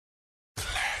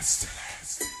Baby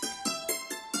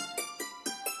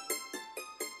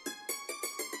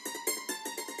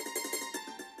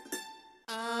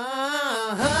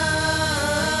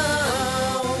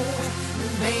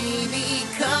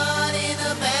caught in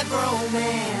a bad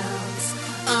romance.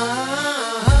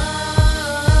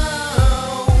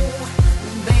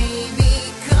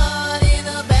 Baby caught in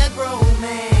a bad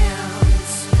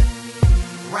romance.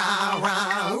 Rah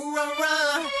rah, ooh rah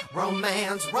rah,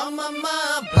 romance,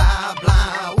 rum-ma-ma, blah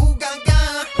blah, ooh ga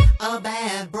ga, a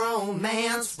bad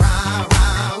bromance. Rah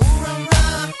rah, ooh rah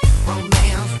rah,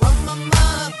 romance,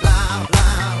 rum-ma-ma, blah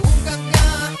blah, ooh ga ga,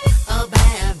 a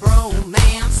bad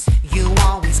bromance. You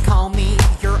always call me,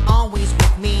 you're always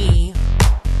with me.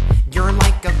 You're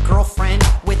like a girlfriend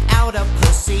without a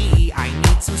pussy. I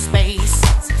need some space.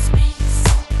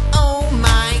 Oh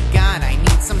my god, I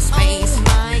need some space. Oh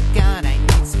my god, I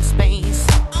need some space.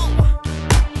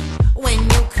 When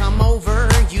you come over,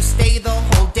 you stay the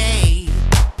whole day.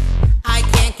 I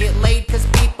can't get laid cause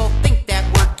people think that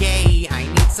we're gay. I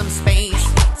need some space.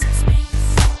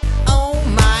 Oh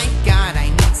my god, I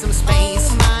need some space.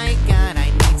 Oh my god, I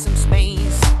need some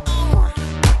space.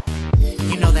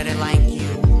 You know that I like you,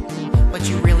 but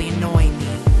you really annoy me.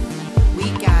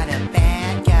 We got a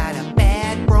bad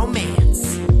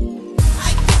romance.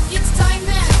 I think it's time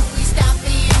that we stop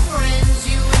being friends,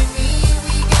 you and me.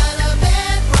 We got a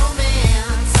bad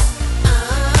romance.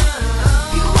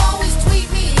 You always tweet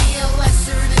me a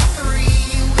lesser than 3.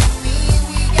 You and me,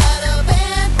 we got a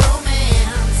bad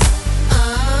romance.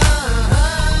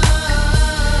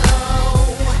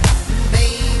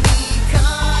 Baby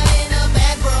caught in a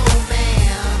bad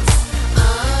romance.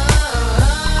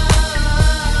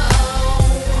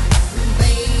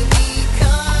 Baby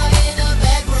caught in a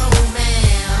bad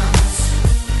romance.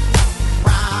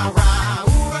 Rah rah,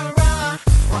 ooh rah rah,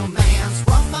 romance,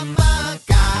 rum-ma-ma,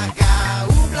 ga-ga,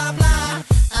 ooh blah blah,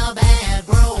 a bad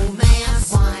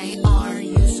romance. Why are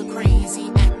you so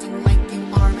crazy, acting like you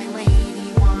are my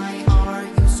lady? Why are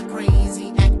you so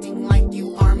crazy, acting like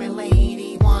you are my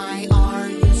lady? Why are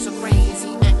you so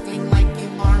crazy, acting like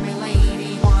you are my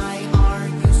lady? Why are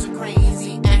you so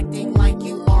crazy, acting like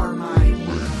you are my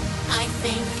lady? I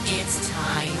think it's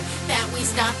time that we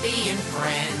stop being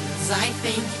friends. I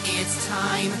think it's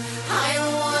time. I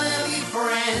don't wanna be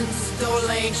friends.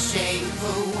 Dole chez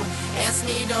vous. Ask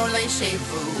me dole chez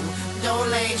vous.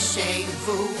 Dole chez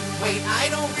vous. Wait, I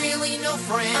don't really know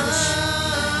French.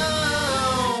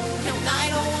 Oh, and I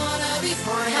don't wanna be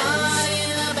friends. Caught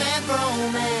in a bad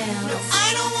romance.